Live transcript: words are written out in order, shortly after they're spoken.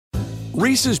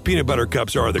Reese's Peanut Butter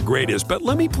Cups are the greatest, but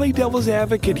let me play devil's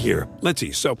advocate here. Let's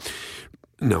see. So,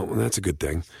 no, that's a good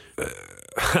thing.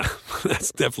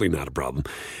 That's definitely not a problem.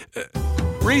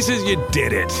 Reese's, you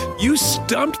did it. You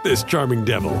stumped this charming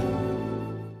devil.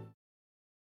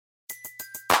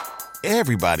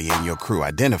 Everybody in your crew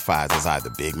identifies as either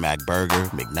Big Mac Burger,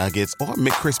 McNuggets, or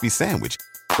McCrispy Sandwich.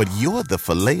 But you're the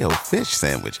Filet-O-Fish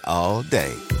Sandwich all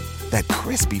day. That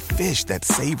crispy fish, that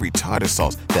savory tartar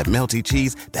sauce, that melty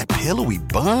cheese, that pillowy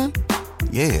bun.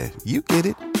 Yeah, you get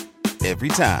it. Every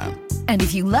time. And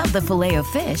if you love the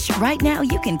Filet-O-Fish, right now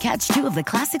you can catch two of the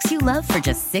classics you love for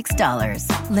just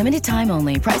 $6. Limited time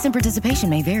only. Price and participation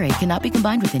may vary. Cannot be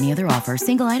combined with any other offer.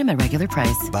 Single item at regular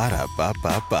price.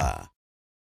 Ba-da-ba-ba-ba.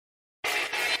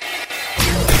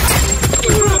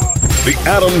 The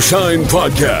Adam Schein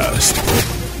Podcast.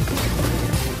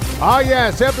 Ah,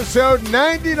 yes, episode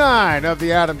 99 of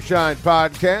the Adam Schein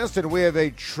Podcast, and we have a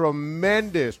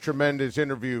tremendous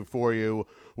interview for you.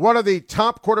 One of the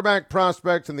top quarterback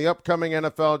prospects in the upcoming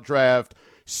NFL draft,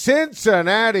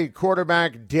 Cincinnati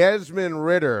quarterback Desmond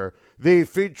Ridder, the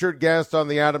featured guest on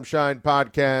the Adam Schein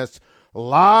Podcast. A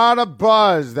lot of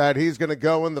buzz that he's going to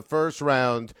go in the first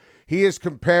round. He is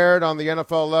compared on the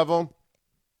NFL level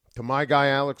to my guy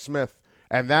Alex Smith.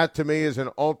 And that, to me, is an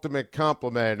ultimate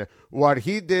compliment. What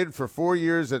he did for 4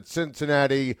 years at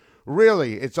Cincinnati,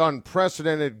 really, it's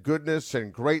unprecedented goodness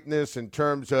and greatness in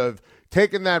terms of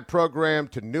taking that program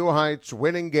to new heights,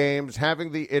 winning games,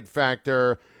 having the it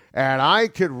factor. And I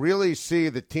could really see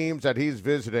the teams that he's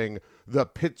visiting, the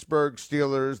Pittsburgh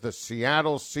Steelers, the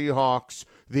Seattle Seahawks,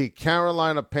 the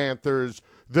Carolina Panthers,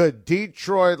 the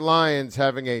Detroit Lions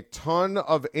having a ton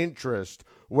of interest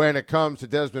when it comes to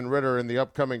Desmond Ridder in the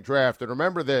upcoming draft. And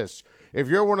remember this, if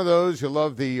you're one of those who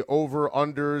love the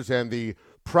over-unders and the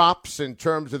props in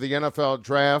terms of the NFL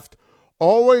draft,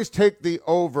 always take the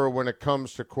over when it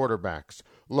comes to quarterbacks.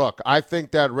 Look, I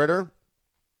think that Ridder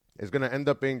is going to end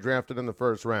up being drafted in the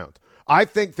first round. I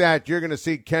think that you're going to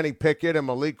see Kenny Pickett and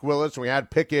Malik Willis. We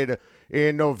had Pickett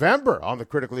in November on the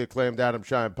critically acclaimed Adam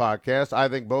Schein Podcast. I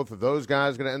think both of those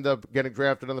guys are going to end up getting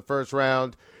drafted in the first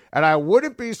round. And I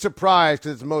wouldn't be surprised,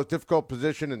 because it's the most difficult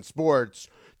position in sports,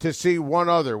 to see one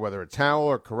other, whether it's Howell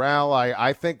or Corral.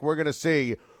 I think we're going to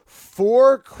see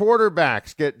 4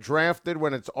 quarterbacks get drafted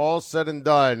when it's all said and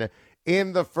done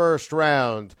in the first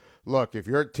round. Look, if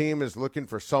your team is looking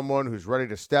for someone who's ready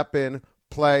to step in,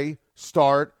 play,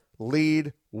 start,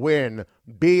 lead, win,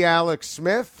 be Alex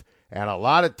Smith. And a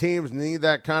lot of teams need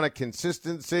that kind of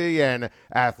consistency and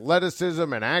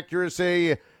athleticism and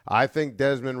accuracy. I think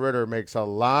Desmond Ridder makes a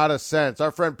lot of sense.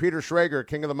 Our friend Peter Schrager,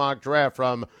 king of the mock draft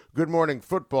from Good Morning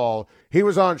Football, he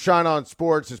was on Shine On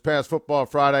Sports this past Football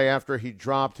Friday after he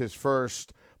dropped his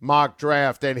first mock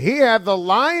draft, and he had the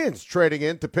Lions trading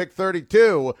in to pick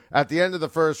 32 at the end of the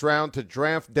first round to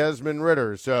draft Desmond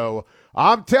Ridder. So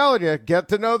I'm telling you, get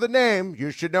to know the name.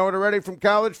 You should know it already from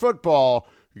college football.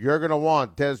 You're going to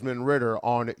want Desmond Ridder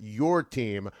on your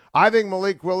team. I think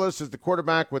Malik Willis is the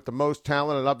quarterback with the most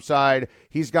talent and upside.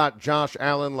 He's got Josh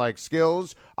Allen-like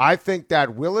skills. I think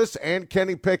that Willis and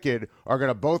Kenny Pickett are going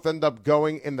to both end up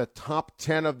going in the top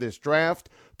 10 of this draft.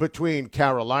 Between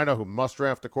Carolina, who must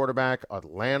draft a quarterback,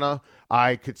 Atlanta,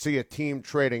 I could see a team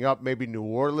trading up. Maybe New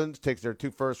Orleans takes their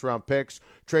 2 first-round picks,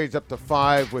 trades up to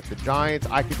 5 with the Giants.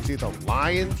 I could see the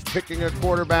Lions picking a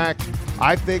quarterback.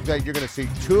 I think that you're going to see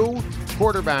 2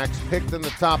 quarterbacks picked in the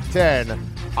top 10.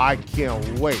 I can't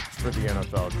wait for the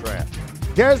NFL draft.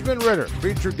 Desmond Ridder,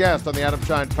 featured guest on the Adam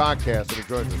Schein Podcast, and he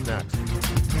joins us next.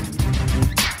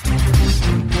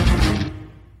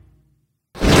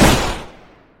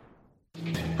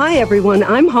 Hi, everyone.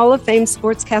 I'm Hall of Fame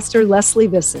sportscaster Leslie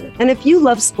Visser. And if you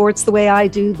love sports the way I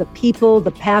do, the people, the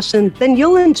passion, then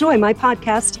you'll enjoy my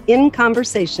podcast, In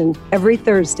Conversation, every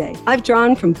Thursday. I've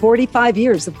drawn from 45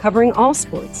 years of covering all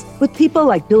sports with people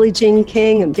like Billie Jean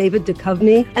King and David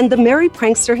Duchovny and the merry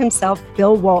prankster himself,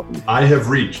 Bill Walton. I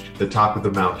have reached the top of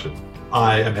the mountain.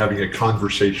 I am having a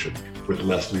conversation with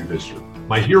Leslie Visser,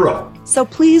 my hero. So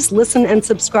please listen and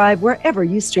subscribe wherever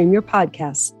you stream your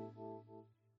podcasts.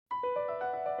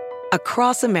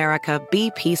 Across America,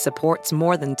 BP supports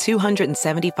more than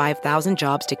 275,000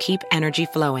 jobs to keep energy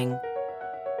flowing.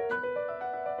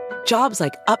 Jobs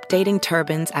like updating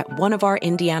turbines at one of our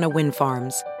Indiana wind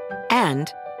farms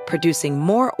and producing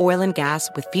more oil and gas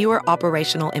with fewer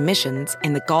operational emissions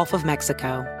in the Gulf of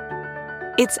Mexico.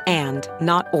 It's and,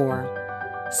 not or.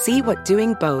 See what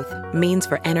doing both means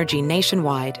for energy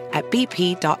nationwide at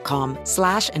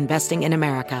bp.com/investing in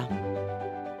America.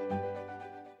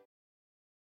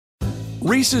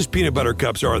 Reese's Peanut Butter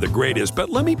Cups are the greatest, but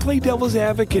let me play devil's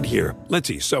advocate here. Let's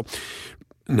see. So,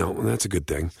 no, that's a good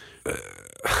thing.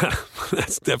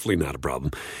 that's definitely not a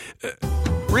problem.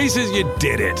 Reese's, you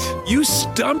did it. You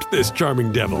stumped this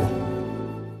charming devil.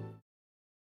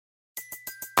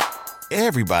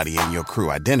 Everybody in your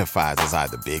crew identifies as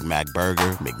either Big Mac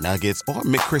Burger, McNuggets, or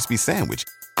McCrispy Sandwich.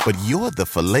 But you're the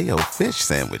Filet-O-Fish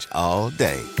Sandwich all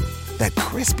day. That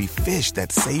crispy fish,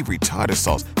 that savory tartar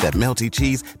sauce, that melty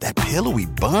cheese, that pillowy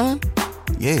bun.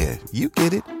 Yeah, you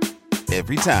get it.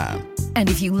 Every time. And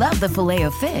if you love the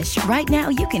Filet-O-Fish, right now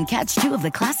you can catch two of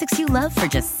the classics you love for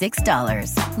just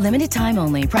 $6. Limited time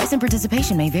only. Price and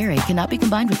participation may vary. Cannot be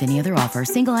combined with any other offer.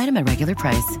 Single item at regular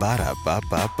price.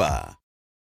 Ba-da-ba-ba-ba.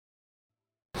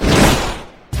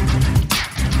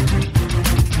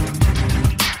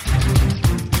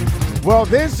 Well,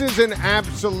 this is an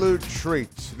absolute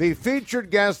treat. The featured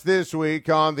guest this week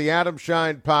on the Adam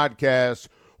Schein podcast,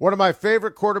 one of my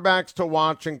favorite quarterbacks to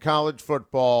watch in college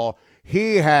football.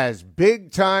 He has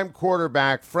big-time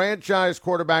quarterback, franchise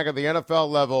quarterback at the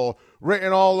NFL level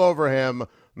written all over him.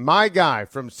 My guy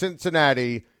from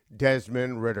Cincinnati,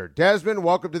 Desmond Ridder. Desmond,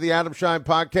 welcome to the Adam Schein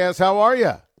podcast. How are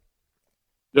you?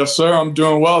 Yes, sir. I'm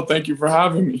doing well. Thank you for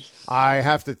having me. I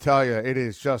have to tell you, it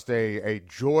is just a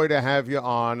joy to have you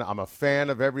on. I'm a fan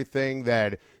of everything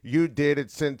that you did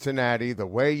at Cincinnati, the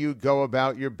way you go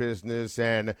about your business.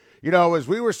 And, you know, as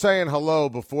we were saying hello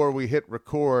before we hit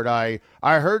record, I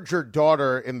heard your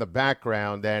daughter in the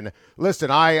background. And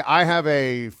listen, I have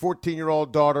a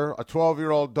 14-year-old daughter, a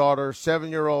 12-year-old daughter,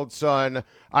 7-year-old son.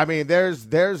 I mean,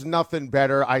 there's nothing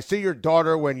better. I see your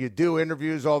daughter when you do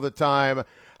interviews all the time.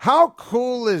 How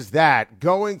cool is that,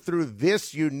 going through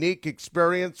this unique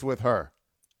experience with her?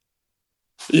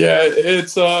 Yeah,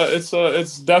 it's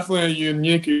definitely a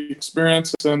unique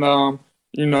experience, and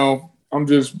you know, I'm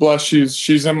just blessed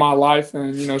she's in my life,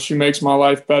 and you know, she makes my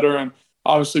life better, and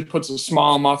obviously puts a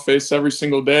smile on my face every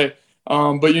single day.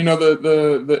 But you know,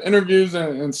 the interviews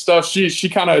and stuff, she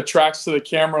kind of attracts to the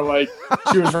camera. Like,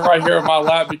 she was right here in my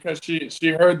lap because she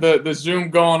heard the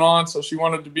Zoom going on, so she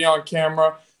wanted to be on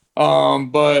camera.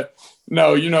 But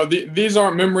no, you know, these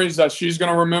aren't memories that she's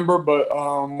going to remember, but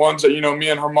ones that, you know, me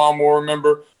and her mom will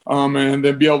remember, and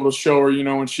then be able to show her, you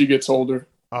know, when she gets older.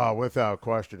 Without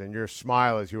question. And your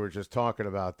smile, as you were just talking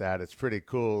about that, it's pretty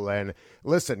cool. And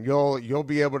listen, you'll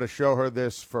be able to show her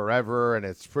this forever, and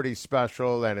it's pretty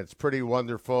special, and it's pretty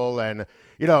wonderful. And,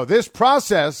 you know, this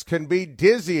process can be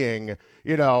dizzying.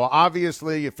 You know,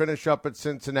 obviously you finish up at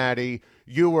Cincinnati.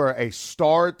 You were a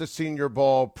star at the Senior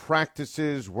Bowl,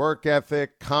 practices, work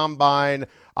ethic, combine.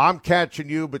 I'm catching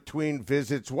you between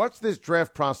visits. What's this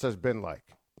draft process been like?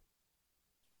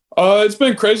 It's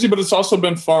been crazy, but it's also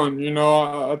been fun. You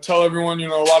know, I tell everyone, you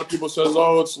know, a lot of people says,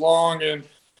 oh, it's long and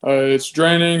it's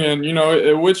draining, and, you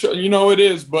know, which, you know, it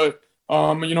is. But,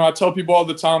 you know, I tell people all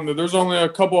the time that there's only a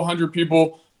couple hundred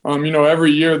people, you know,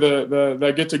 every year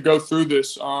that get to go through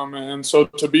this. And so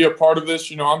to be a part of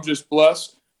this, you know, I'm just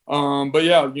blessed. But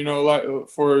yeah, you know, like,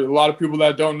 for a lot of people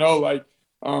that don't know, like,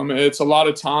 it's a lot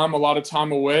of time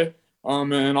away,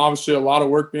 and obviously a lot of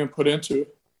work being put into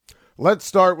it. Let's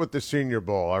start with the Senior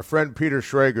Bowl. Our friend Peter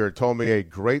Schrager told me a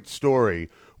great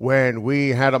story when we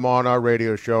had him on our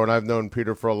radio show, and I've known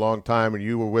Peter for a long time, and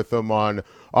you were with him on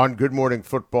Good Morning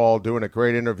Football doing a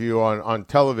great interview on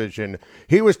television.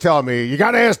 He was telling me, you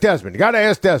got to ask Desmond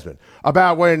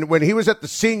about when he was at the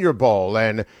Senior Bowl,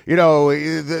 and, you know,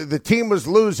 the team was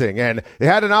losing, and they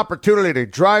had an opportunity to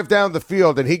drive down the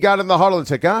field, and he got in the huddle and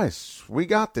said, guys, we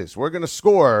got this. We're going to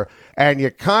score. And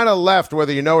you kind of left,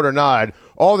 whether you know it or not,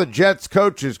 all the Jets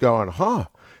coaches going,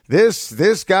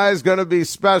 this guy's going to be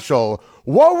special.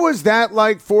 What was that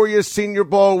like for you, Senior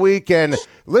Bowl week? And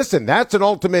listen, that's an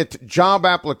ultimate job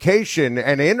application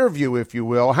and interview, if you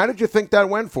will. How did you think that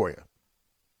went for you?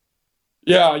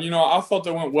 Yeah, you know, I felt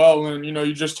it went well. And, you know,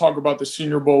 you just talk about the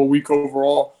Senior Bowl week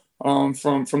overall,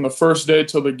 from the first day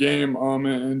till the game,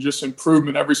 and just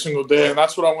improvement every single day. And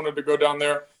that's what I wanted to go down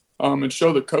there and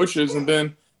show the coaches. And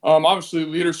then obviously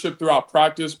leadership throughout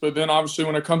practice. But then obviously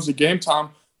when it comes to game time,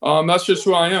 that's just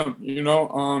who I am. You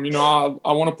know,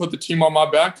 I want to put the team on my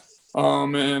back.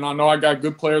 And I know I got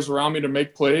good players around me to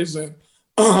make plays, and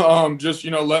just,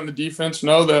 you know, letting the defense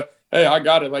know that, hey, I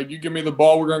got it. Like, you give me the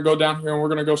ball, we're going to go down here and we're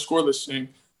going to go score this thing.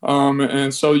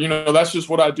 And so, you know, that's just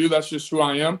what I do. That's just who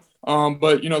I am.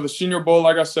 But, you know, the Senior Bowl,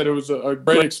 like I said, it was a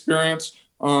great experience,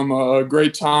 a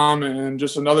great time, and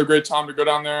just another great time to go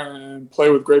down there and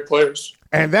play with great players.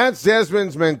 And that's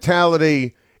Desmond's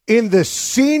mentality in the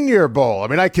Senior Bowl. I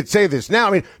mean, I could say this now.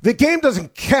 I mean, the game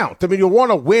doesn't count. I mean, you want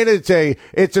to win.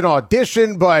 It's an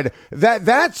audition, but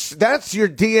that's your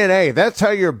DNA. That's how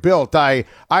you're built. I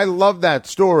love that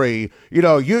story. You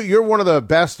know, you're one of the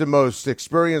best and most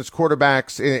experienced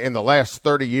quarterbacks in the last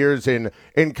 30 years in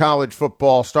college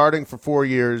football, starting for 4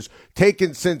 years,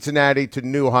 taking Cincinnati to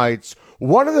new heights.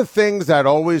 One of the things that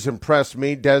always impressed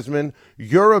me, Desmond,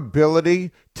 your ability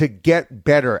to get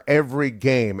better every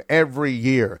game, every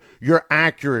year, your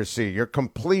accuracy, your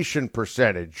completion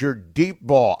percentage, your deep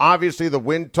ball, obviously the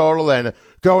win total and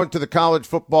going to the college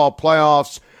football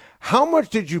playoffs. How much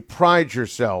did you pride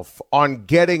yourself on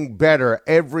getting better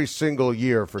every single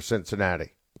year for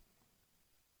Cincinnati?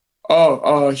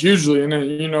 Hugely. And,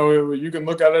 you know, you can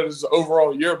look at it as the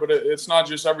overall year, but it's not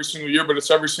just every single year, but it's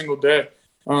every single day.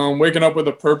 Waking up with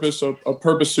a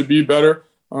purpose to be better,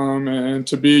 and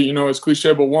to be, you know, as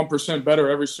cliche, but 1%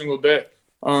 better every single day.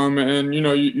 And, you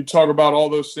know, you talk about all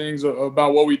those things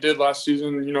about what we did last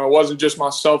season. You know, it wasn't just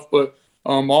myself, but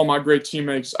all my great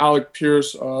teammates, Alec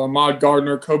Pierce, Ahmad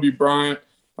Gardner, Kobe Bryant,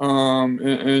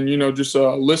 and, you know, just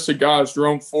a list of guys,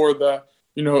 Jerome Ford, that,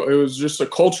 you know, it was just a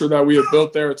culture that we had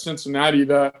built there at Cincinnati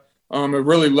that it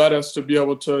really led us to be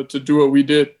able to do what we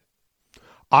did.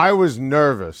 I was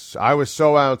nervous. I was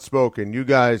so outspoken. You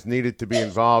guys needed to be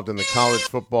involved in the college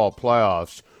football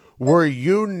playoffs. Were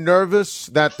you nervous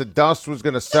that the dust was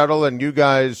going to settle and you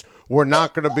guys were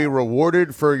not going to be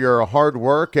rewarded for your hard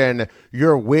work and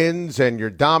your wins and your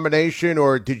domination?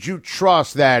 Or did you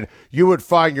trust that you would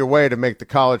find your way to make the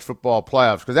college football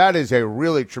playoffs? Because that is a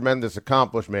really tremendous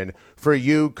accomplishment for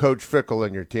you, Coach Fickell,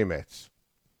 and your teammates.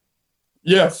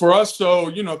 Yeah, for us, so,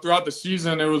 you know, throughout the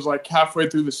season, it was like halfway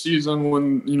through the season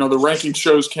when, you know, the ranking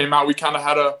shows came out, we kind of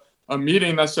had a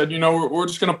meeting that said, you know, we're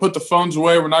just going to put the phones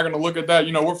away. We're not going to look at that.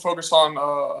 You know, we're focused on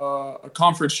a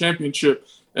conference championship.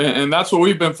 And that's what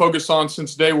we've been focused on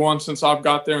since day one, since I've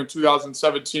got there in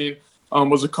 2017,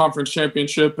 was a conference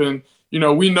championship. And, you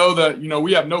know, we know that, you know,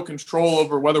 we have no control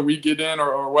over whether we get in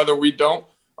or whether we don't.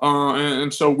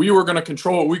 And so we were going to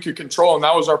control what we could control, and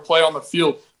that was our play on the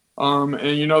field.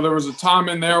 And, you know, there was a time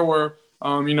in there where,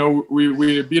 you know,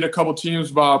 we beat a couple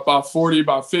teams by 40,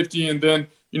 by 50, and then,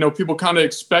 you know, people kind of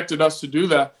expected us to do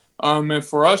that. And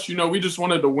for us, you know, we just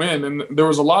wanted to win. And there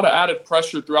was a lot of added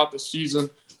pressure throughout the season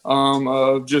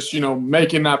of just, you know,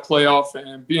 making that playoff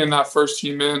and being that first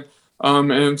team in.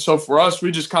 And so for us,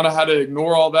 we just kind of had to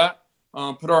ignore all that,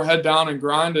 put our head down and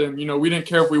grind. And, you know, we didn't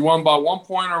care if we won by 1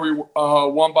 point or we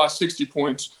won by 60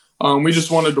 points. We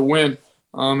just wanted to win.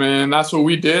 And that's what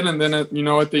we did. And then, you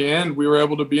know, at the end, we were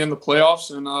able to be in the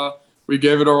playoffs, and we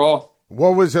gave it our all.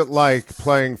 What was it like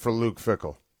playing for Luke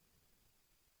Fickell?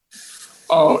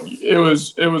 Oh, it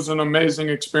was an amazing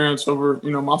experience over,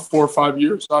 you know, my 4 or 5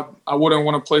 years. I wouldn't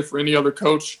want to play for any other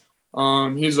coach.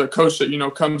 He's a coach that, you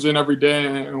know, comes in every day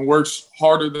and works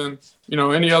harder than, you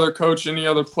know, any other coach, any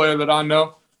other player that I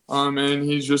know. And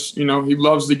he's just, you know, he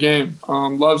loves the game,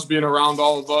 loves being around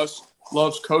all of us,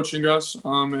 loves coaching us,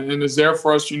 and is there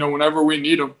for us, you know, whenever we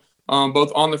need him,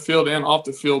 both on the field and off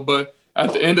the field. But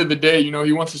at the end of the day, you know,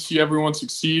 he wants to see everyone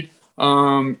succeed,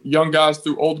 young guys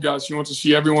through old guys. He wants to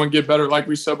see everyone get better, like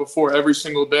we said before, every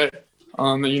single day.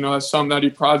 And, you know, that's something that he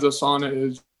prides us on,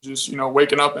 is just, you know,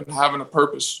 waking up and having a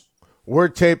purpose. We're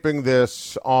taping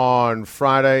this on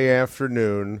Friday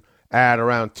afternoon at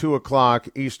around 2 o'clock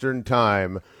Eastern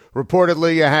time.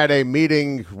 Reportedly, you had a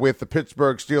meeting with the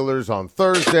Pittsburgh Steelers on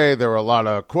Thursday. There were a lot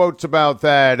of quotes about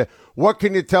that. What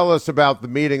can you tell us about the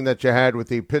meeting that you had with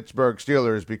the Pittsburgh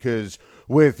Steelers? Because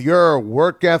with your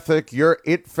work ethic, your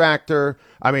it factor,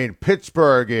 I mean,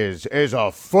 Pittsburgh is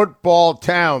a football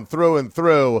town through and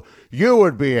through. You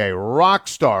would be a rock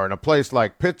star in a place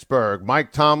like Pittsburgh.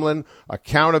 Mike Tomlin,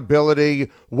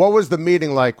 accountability. What was the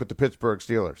meeting like with the Pittsburgh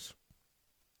Steelers?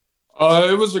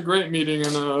 It was a great meeting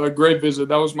and a great visit.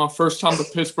 That was my first time to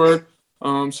Pittsburgh.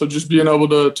 So just being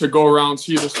able to go around,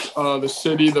 see the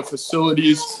city, the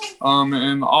facilities,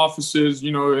 and the offices,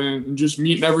 you know, and just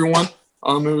meeting everyone.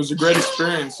 It was a great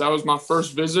experience. That was my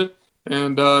first visit,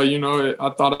 and you know, I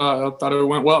thought it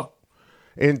went well.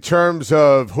 In terms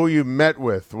of who you met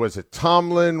with, was it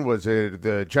Tomlin? Was it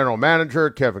the general manager,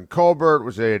 Kevin Colbert?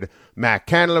 Was it Matt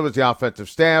Canada? Was the offensive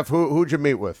staff? Who'd you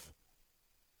meet with?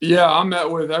 Yeah, I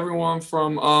met with everyone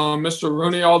from Mr.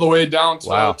 Rooney all the way down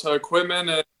to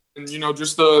equipment and, you know,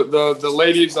 just the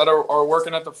ladies that are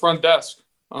working at the front desk.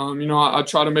 You know, I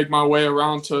try to make my way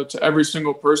around to every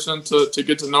single person to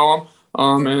get to know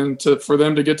them, and for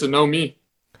them to get to know me.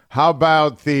 How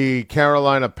about the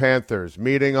Carolina Panthers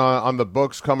meeting on the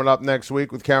books coming up next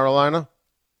week with Carolina?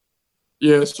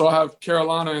 Yeah, so I have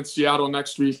Carolina and Seattle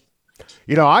next week.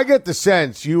 I get the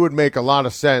sense you would make a lot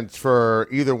of sense for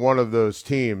either one of those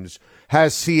teams.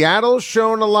 Has Seattle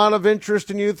shown a lot of interest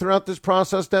in you throughout this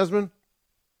process, Desmond?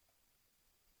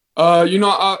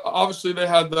 Obviously they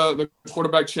had the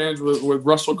quarterback change with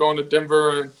Russell going to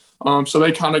Denver, and so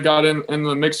they kind of got in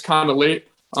the mix kind of late.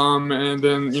 And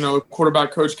then, the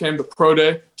quarterback coach came to Pro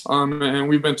Day, and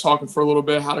we've been talking for a little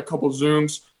bit, had a couple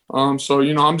Zooms. So,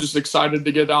 I'm just excited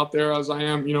to get out there as I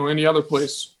am, any other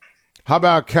place. How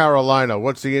about Carolina?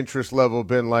 What's the interest level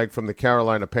been like from the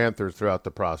Carolina Panthers throughout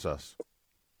the process?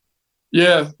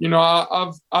 Yeah,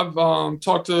 I've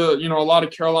talked to, a lot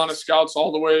of Carolina scouts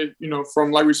all the way,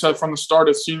 from, like we said, from the start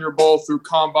of Senior Bowl through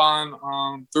Combine,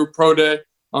 through Pro Day.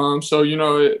 So,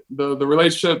 the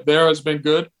relationship there has been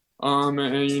good.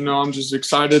 And I'm just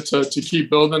excited to keep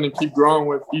building and keep growing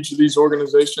with each of these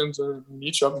organizations and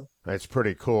each of them. That's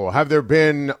pretty cool. Have there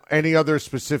been any other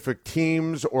specific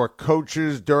teams or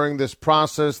coaches during this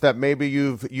process that maybe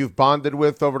you've bonded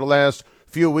with over the last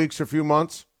few weeks or few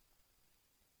months?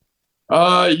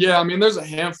 Yeah, there's a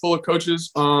handful of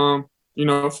coaches, from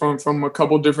a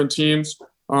couple different teams.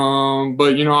 But,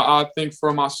 I think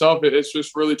for myself, it's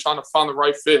just really trying to find the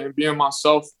right fit and being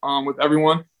myself with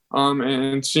everyone.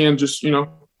 And seeing just,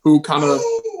 who kind of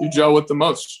you gel with the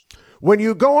most. When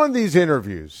you go on these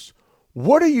interviews,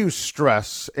 what do you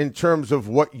stress in terms of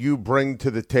what you bring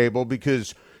to the table?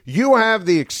 Because you have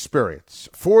the experience,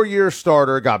 4-year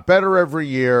starter, got better every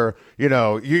year.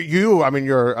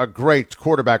 You're a great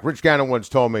quarterback. Rich Gannon once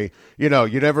told me, you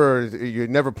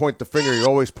never point the finger, you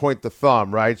always point the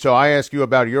thumb, right? So I ask you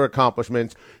about your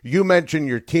accomplishments. You mentioned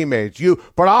your teammates,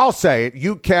 but I'll say it,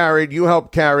 you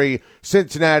helped carry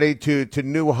Cincinnati to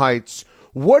new heights.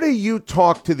 What do you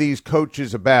talk to these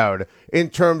coaches about in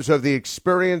terms of the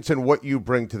experience and what you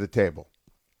bring to the table?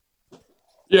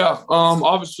 Yeah,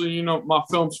 obviously, my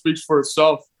film speaks for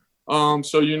itself.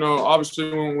 So,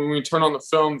 obviously when we turn on the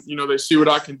film, they see what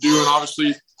I can do. And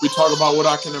obviously we talk about what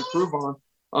I can improve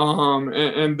on.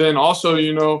 And then also,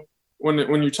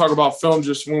 when you talk about film,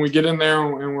 just when we get in there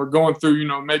and we're going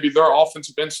through, maybe their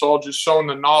offensive install, just showing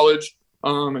the knowledge.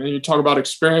 And you talk about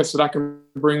experience that I can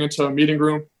bring into a meeting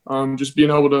room, just being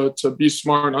able to be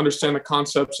smart and understand the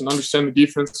concepts and understand the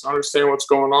defense and understand what's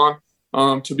going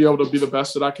on, to be able to be the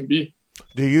best that I can be.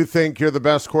 Do you think you're the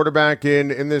best quarterback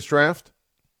in this draft?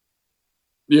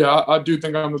 Yeah, I do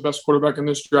think I'm the best quarterback in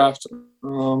this draft.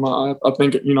 I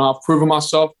think, I've proven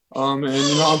myself, and,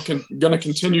 I'm going to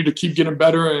continue to keep getting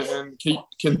better and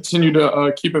continue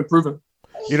to keep improving.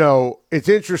 It's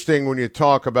interesting when you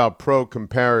talk about pro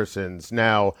comparisons.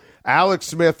 Now, Alex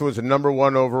Smith was a number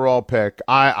 1 overall pick.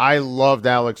 I loved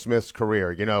Alex Smith's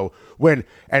career,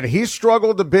 and he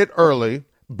struggled a bit early.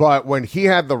 But when he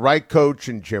had the right coach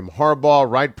and Jim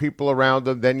Harbaugh, right people around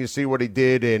him, then you see what he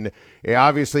did in,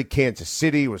 obviously, Kansas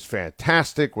City was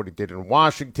fantastic, what he did in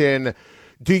Washington.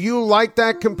 Do you like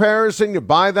that comparison? You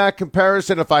buy that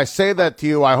comparison? If I say that to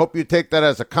you, I hope you take that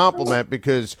as a compliment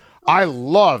because I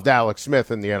loved Alex Smith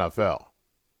in the NFL.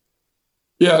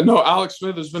 Yeah, no, Alex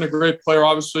Smith has been a great player.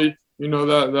 Obviously,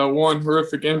 that one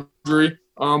horrific injury.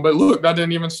 But look, that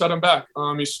didn't even set him back.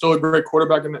 He's still a great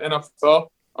quarterback in the NFL.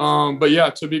 But yeah,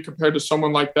 to be compared to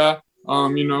someone like that,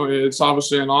 it's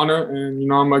obviously an honor, and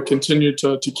I'm gonna continue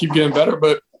to keep getting better.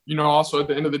 But also at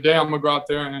the end of the day, I'm gonna go out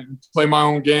there and play my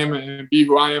own game and be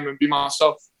who I am and be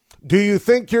myself. Do you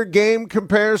think your game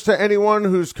compares to anyone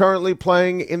who's currently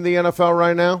playing in the NFL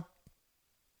right now?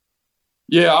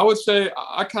 Yeah, I would say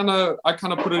I kind of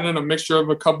put it in a mixture of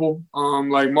a couple,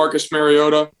 like Marcus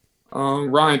Mariota,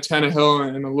 Ryan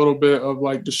Tannehill, and a little bit of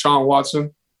like Deshaun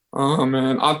Watson.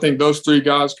 And I think those 3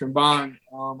 guys combined,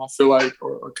 I feel like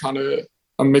are kind of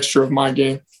a mixture of my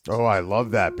game. Oh, I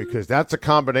love that because that's a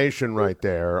combination right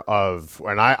there of,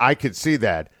 and I could see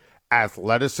that,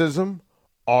 athleticism,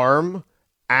 arm,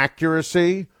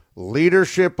 accuracy,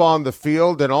 leadership on the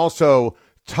field, and also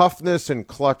toughness and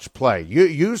clutch play.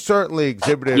 You certainly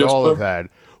exhibited all of that.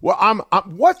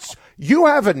 Well, you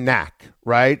have a knack,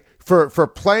 right, for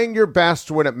playing your best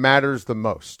when it matters the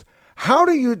most. How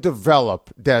do you develop,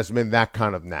 Desmond, that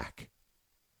kind of knack?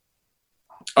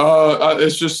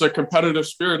 It's just a competitive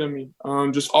spirit in me.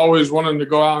 Just always wanting to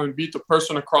go out and beat the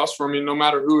person across from me, no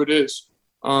matter who it is.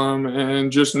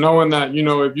 And just knowing that,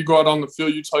 if you go out on the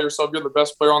field, you tell yourself you're the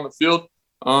best player on the field,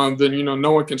 then,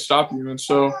 no one can stop you. And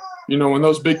so, when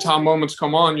those big time moments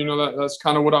come on, that's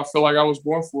kind of what I feel like I was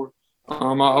born for.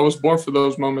 I was born for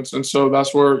those moments. And so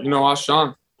that's where, I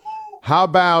shine. How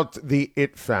about the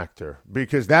it factor?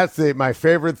 Because that's my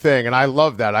favorite thing, and I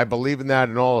love that. I believe in that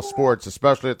in all sports,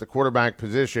 especially at the quarterback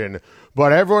position.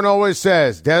 But everyone always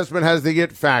says, Desmond has the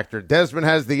it factor. Desmond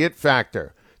has the it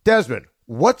factor. Desmond,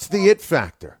 what's the it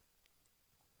factor?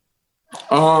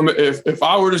 If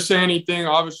I were to say anything,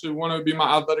 obviously one would be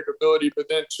my athletic ability, but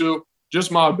then two,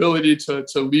 just my ability to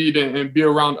lead and be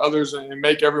around others and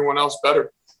make everyone else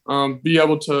better. Be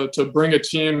able to bring a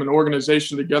team, an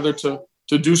organization together to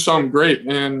do something great.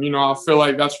 And, I feel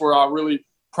like that's where I really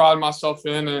pride myself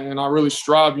in and I really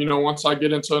strive, once I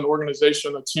get into an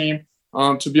organization, a team,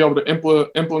 to be able to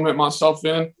implement myself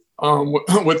in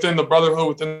within the brotherhood,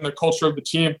 within the culture of the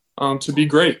team, to be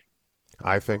great.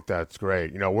 I think that's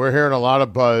great. We're hearing a lot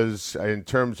of buzz in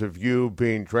terms of you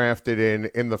being drafted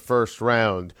in the first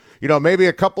round. Maybe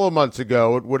a couple of months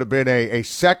ago, it would have been a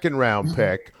second round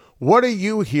pick. What are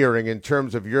you hearing in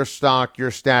terms of your stock, your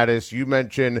status? You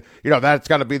mentioned, that's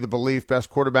got to be the belief, best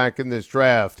quarterback in this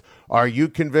draft. Are you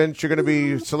convinced you're going to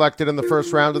be selected in the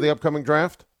first round of the upcoming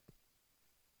draft?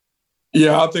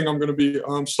 Yeah, I think I'm going to be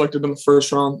selected in the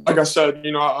first round. Like I said,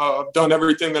 I've done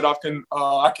everything that I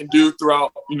can do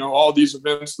throughout, all these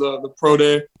events, the pro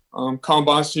day,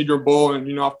 combine, Senior Bowl,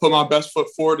 and I've put my best foot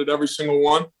forward at every single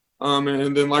one.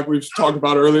 And then, like we've talked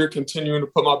about earlier, continuing to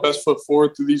put my best foot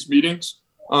forward through these meetings,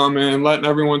 and letting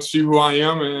everyone see who I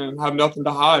am and have nothing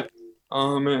to hide.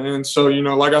 And so,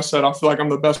 like I said, I feel like I'm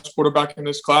the best quarterback in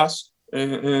this class,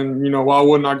 and why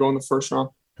wouldn't I go in the first round?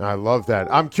 I love that.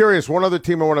 I'm curious, one other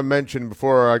team I want to mention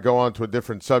before I go on to a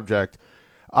different subject.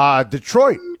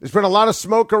 Detroit. There's been a lot of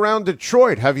smoke around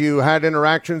Detroit. Have you had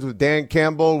interactions with Dan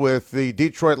Campbell with the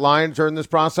Detroit Lions during this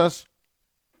process?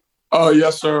 Oh,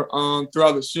 yes, sir.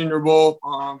 Throughout the Senior Bowl,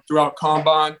 throughout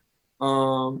Combine.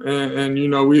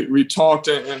 We talked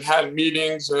and had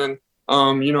meetings. And,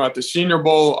 at the Senior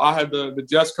Bowl, I had the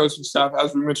Jets coaching staff,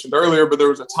 as we mentioned earlier, but there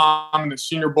was a time in the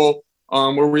Senior Bowl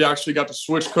where we actually got to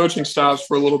switch coaching staffs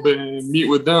for a little bit and meet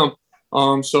with them.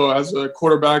 So as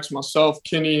quarterbacks, myself,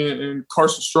 Kenny, and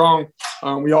Carson Strong,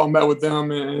 we all met with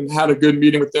them and had a good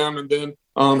meeting with them. And then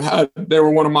they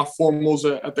were one of my formals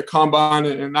at the Combine,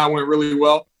 and that went really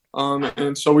well.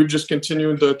 And so we've just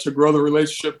continued to grow the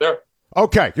relationship there.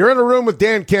 Okay, you're in a room with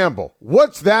Dan Campbell.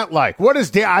 What's that like? What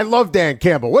is Dan? I love Dan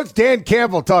Campbell. What's Dan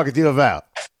Campbell talking to you about?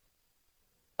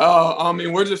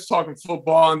 We're just talking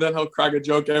football, and then he'll crack a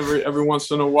joke every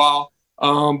once in a while.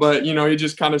 But he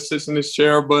just kind of sits in his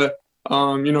chair. But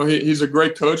he's a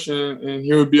great coach, and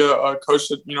he would be a coach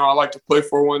that I like to play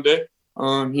for one day.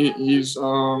 He's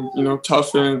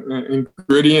tough and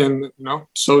gritty, and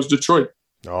so is Detroit.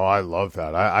 Oh, I love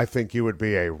that. I think you would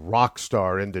be a rock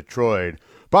star in Detroit.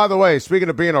 By the way, speaking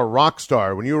of being a rock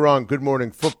star, when you were on Good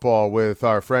Morning Football with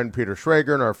our friend Peter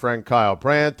Schrager and our friend Kyle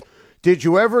Brandt, did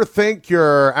you ever think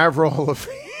your Avril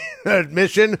Lavigne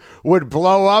admission would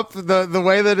blow up the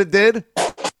way that it did?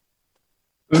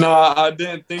 No, I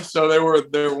didn't think so. They were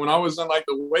there when I was in the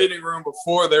waiting room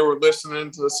before. They were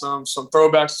listening to some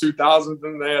throwbacks 2000s,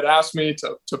 and they had asked me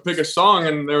to pick a song,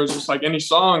 and there was just any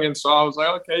song, and so I was like,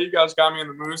 okay, you guys got me in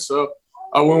the mood, so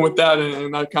I went with that,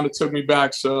 and that kind of took me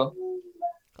back. So.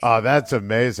 Oh, that's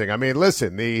amazing. I mean,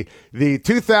 listen, the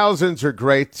 2000s are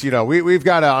great. We've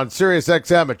got on Sirius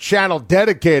XM a channel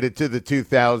dedicated to the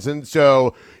 2000s.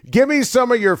 So give me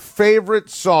some of your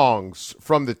favorite songs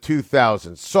from the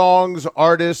 2000s. Songs,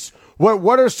 artists.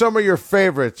 What are some of your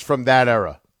favorites from that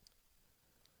era?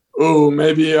 Oh,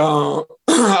 maybe I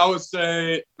would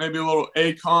say maybe a little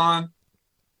Akon.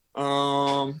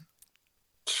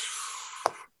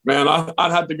 Man,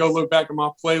 I'd have to go look back at my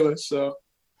playlist, so.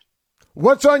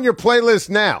 What's on your playlist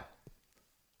now?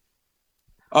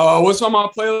 What's on my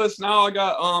playlist now? I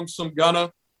got some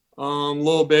Gunna,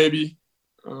 Lil Baby.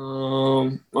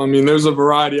 There's a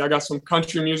variety. I got some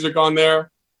country music on there,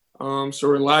 some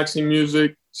relaxing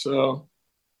music. So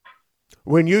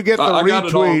when you get the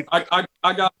retweet,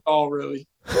 I got it all really.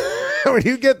 When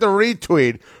you get the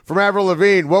retweet from Avril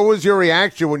Lavigne, what was your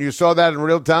reaction when you saw that in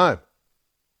real time?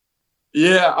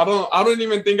 Yeah, I don't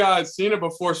even think I had seen it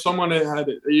before. Someone had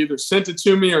either sent it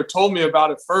to me or told me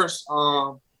about it first.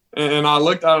 And I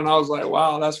looked at it and I was like,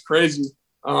 wow, that's crazy.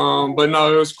 But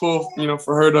no, it was cool,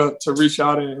 for her to reach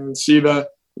out and see that,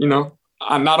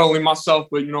 not only myself,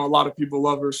 but, a lot of people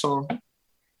love her song.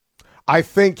 I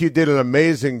think you did an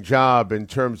amazing job in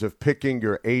terms of picking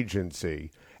your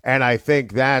agency. And I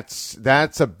think that's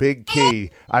a big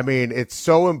key. I mean, it's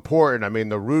so important. I mean,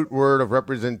 the root word of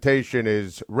representation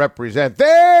is represent.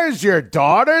 There's your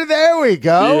daughter. There we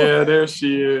go. Yeah, there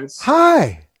she is.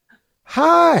 Hi.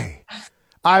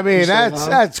 I mean,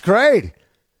 that's great.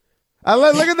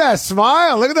 Look at that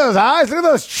smile. Look at those eyes. Look at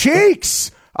those cheeks.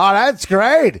 Oh, that's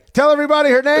great. Tell everybody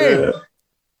her name.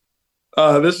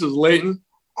 Yeah. This is Layton.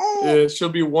 She'll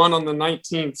be 1 on the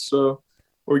 19th. So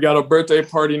we got a birthday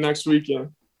party next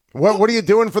weekend. What are you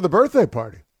doing for the birthday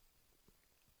party?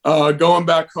 Going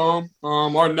back home,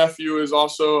 our nephew is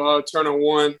also turning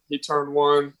 1. He turned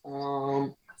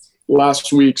 1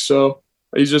 last week, so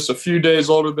he's just a few days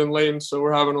older than Layton, so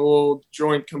we're having a little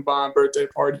joint combined birthday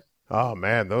party. Oh,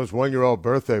 man, those 1-year-old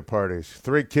birthday parties.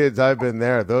 3 kids, I've been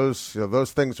there. Those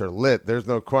things are lit. There's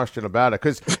no question about it.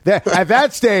 Because at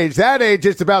that age,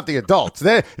 it's about the adults.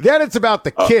 Then it's about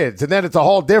the kids, and then it's a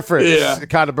whole different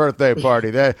kind of birthday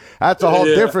party. That's a whole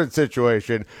different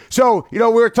situation. So, we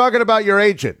were talking about your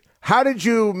agent. How did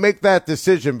you make that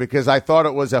decision? Because I thought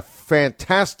it was a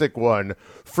fantastic one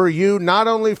for you, not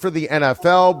only for the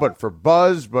NFL, but for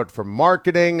buzz, but for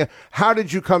marketing. How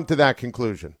did you come to that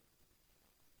conclusion?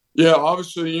 Yeah,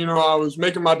 obviously, I was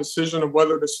making my decision of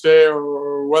whether to stay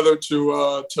or whether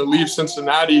to leave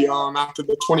Cincinnati after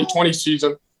the 2020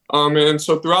 season. And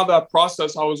so throughout that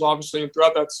process, throughout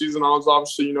that season, I was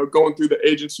obviously, going through the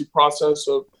agency process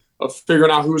of figuring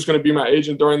out who was going to be my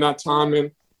agent during that time.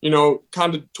 And,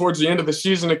 kind of towards the end of the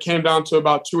season, it came down to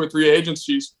about 2 or 3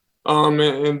 agencies.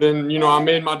 And then, I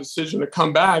made my decision to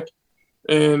come back.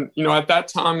 And, at that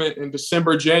time in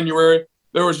December, January,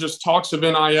 there was just talks of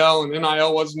NIL, and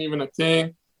NIL wasn't even a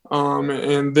thing.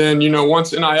 And then,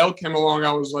 once NIL came along,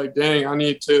 I was like, dang, I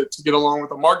need to get along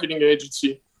with a marketing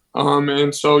agency.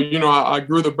 And so, I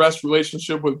grew the best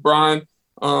relationship with Brian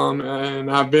and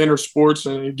Vanner Sports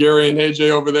and Gary and AJ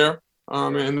over there.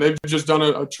 And they've just done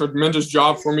a tremendous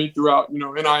job for me throughout,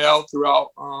 NIL,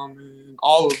 throughout and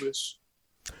all of this.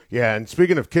 Yeah, and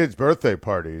speaking of kids' birthday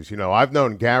parties, I've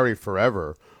known Gary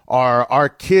forever. Our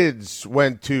kids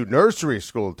went to nursery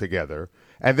school together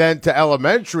and then to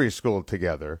elementary school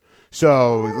together.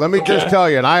 So let me just tell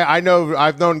you, and I know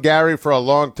I've known Gary for a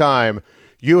long time.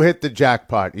 You hit the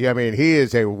jackpot. I mean, he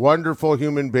is a wonderful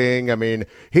human being. I mean,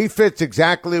 he fits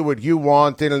exactly what you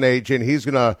want in an agent. He's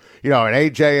going to, and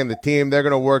AJ and the team, they're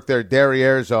going to work their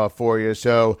derrieres off for you.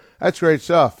 So that's great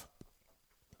stuff.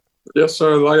 Yes,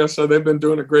 sir. Like I said, they've been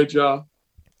doing a great job.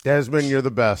 Desmond, you're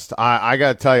the best. I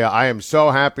got to tell you, I am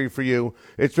so happy for you.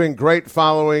 It's been great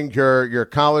following your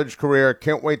college career.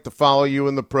 Can't wait to follow you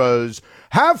in the pros.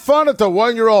 Have fun at the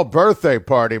 1-year-old birthday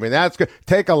party. I mean, that's good.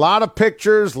 Take a lot of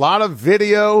pictures, a lot of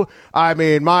video. I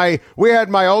mean, we had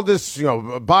my oldest,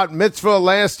 bat mitzvah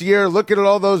last year. Looking at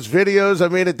all those videos, I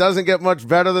mean, it doesn't get much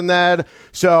better than that.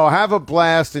 So have a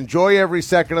blast. Enjoy every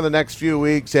second of the next few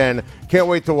weeks, and can't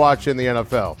wait to watch in the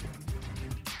NFL.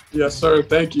 Yes, sir.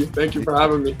 Thank you. Thank you for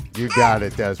having me. You got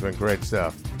it, Desmond. Great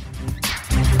stuff.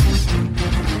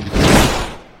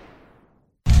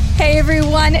 Hey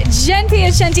everyone, Jen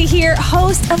Piacenti here,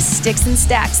 host of Sticks and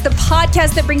Stacks, the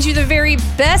podcast that brings you the very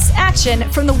best action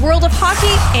from the world of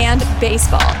hockey and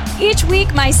baseball. Each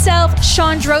week, myself,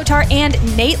 Sean Drotar, and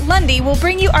Nate Lundy will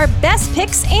bring you our best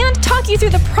picks and talk you through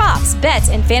the props, bets,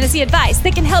 and fantasy advice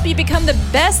that can help you become the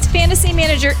best fantasy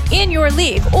manager in your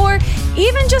league, or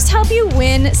even just help you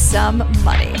win some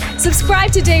money.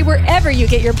 Subscribe today wherever you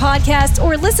get your podcasts,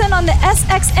 or listen on the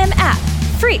SXM app,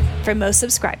 free for most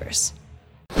subscribers.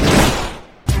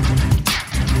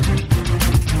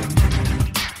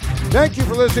 Thank you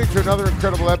for listening to another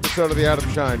incredible episode of the Adam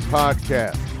Schein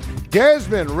podcast.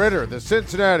 Desmond Ridder, the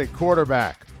Cincinnati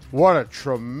quarterback. What a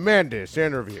tremendous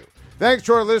interview. Thanks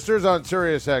to our listeners on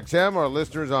SiriusXM, our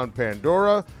listeners on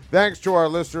Pandora. Thanks to our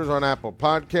listeners on Apple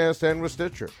Podcasts and with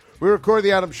Stitcher. We record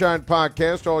the Adam Schein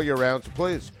podcast all year round, so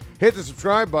please hit the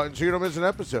subscribe button so you don't miss an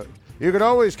episode. You can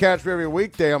always catch me every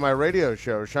weekday on my radio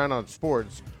show, Shine on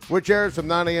Sports, which airs from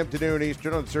 9 a.m. to noon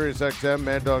Eastern on SiriusXM,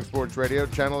 Mad Dog Sports Radio,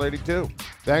 Channel 82.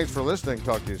 Thanks for listening.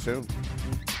 Talk to you soon.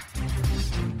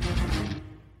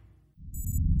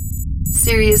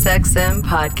 SiriusXM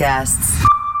Podcasts.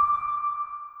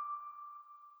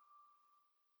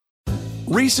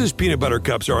 Reese's Peanut Butter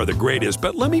Cups are the greatest,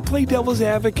 but let me play devil's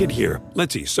advocate here.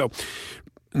 Let's see. So,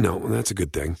 no, that's a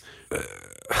good thing.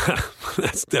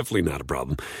 That's definitely not a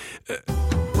problem.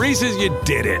 Reese's, you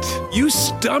did it. You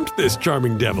stumped this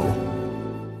charming devil.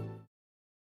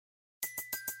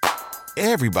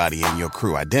 Everybody in your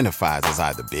crew identifies as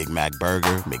either Big Mac Burger,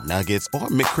 McNuggets, or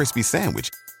McCrispy Sandwich.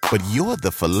 But you're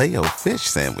the Filet-O-Fish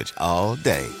Sandwich all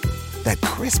day. That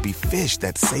crispy fish,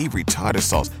 that savory tartar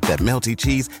sauce, that melty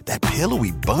cheese, that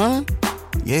pillowy bun.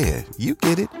 Yeah, you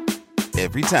get it.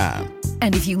 Every time.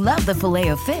 And if you love the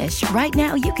Filet-O-Fish, right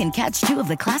now you can catch 2 of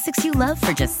the classics you love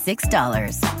for just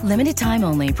 $6. Limited time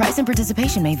only. Price and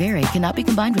participation may vary. Cannot be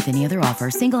combined with any other offer.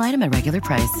 Single item at regular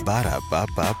price.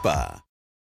 Ba-da-ba-ba-ba.